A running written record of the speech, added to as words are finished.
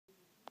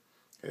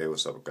Hey,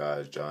 what's up,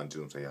 guys? John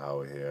Doomsday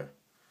Howard here.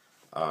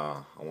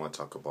 I want to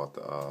talk about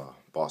the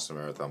Boston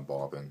Marathon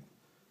bobbing,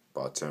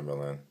 about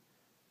Timberland,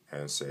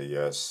 and say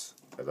yes,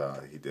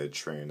 that he did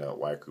train that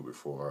white crew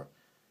before,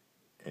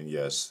 and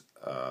yes,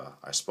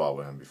 I sparred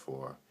with him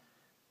before,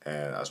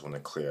 and I just want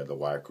to clear the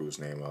white crew's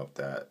name up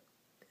that,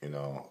 you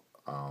know,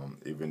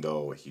 even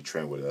though he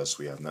trained with us,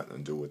 we have nothing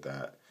to do with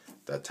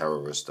that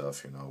terrorist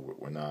stuff.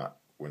 We're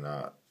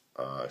not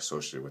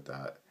associated with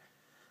that.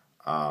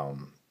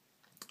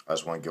 I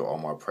just want to give all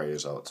my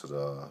praise out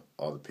to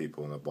all the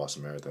people in the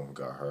Boston Marathon who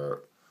got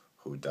hurt,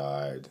 who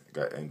died,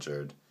 got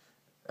injured,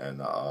 and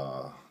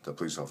the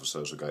police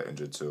officers who got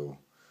injured too,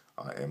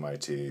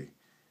 MIT.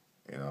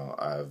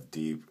 I have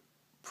deep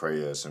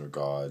prayers and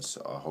regards.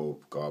 I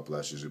hope God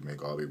bless you. May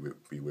God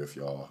be with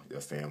y'all,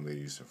 your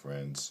families and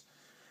friends.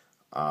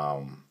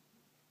 I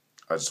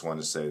just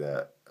wanted to say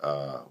that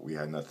we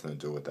had nothing to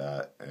do with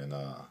that, and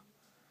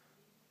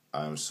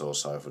I'm so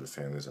sorry for the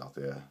families out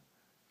there.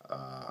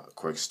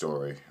 Quick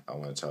story I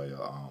want to tell you.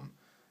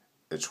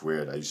 It's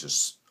weird. I used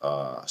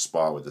to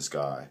spar with this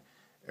guy.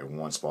 In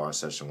one sparring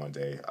session one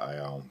day,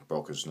 I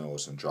broke his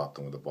nose and dropped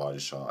him with a body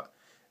shot.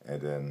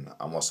 And then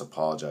I must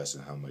apologize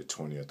to him like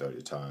 20 or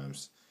 30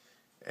 times.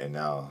 And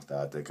now that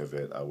I think of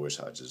it, I wish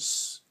I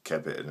just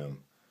kept it in him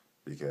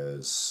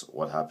because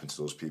what happened to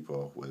those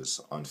people was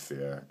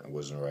unfair and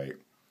wasn't right.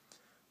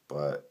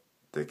 But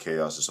the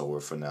chaos is over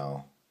for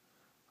now.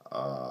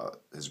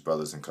 His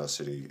brother's in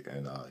custody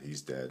and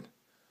he's dead.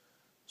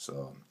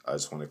 So I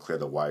just want to clear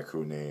the Y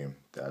Crew name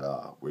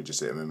that we're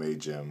just an MMA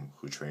gym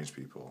who trains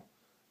people.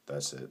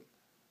 That's it.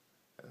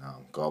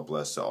 And God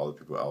bless to all the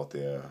people out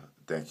there.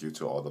 Thank you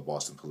to all the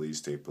Boston Police,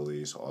 State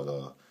Police, all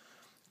the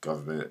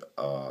government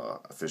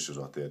officials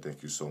out there.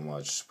 Thank you so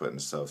much for putting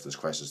this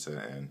crisis to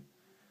an end.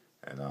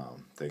 And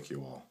thank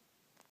you all.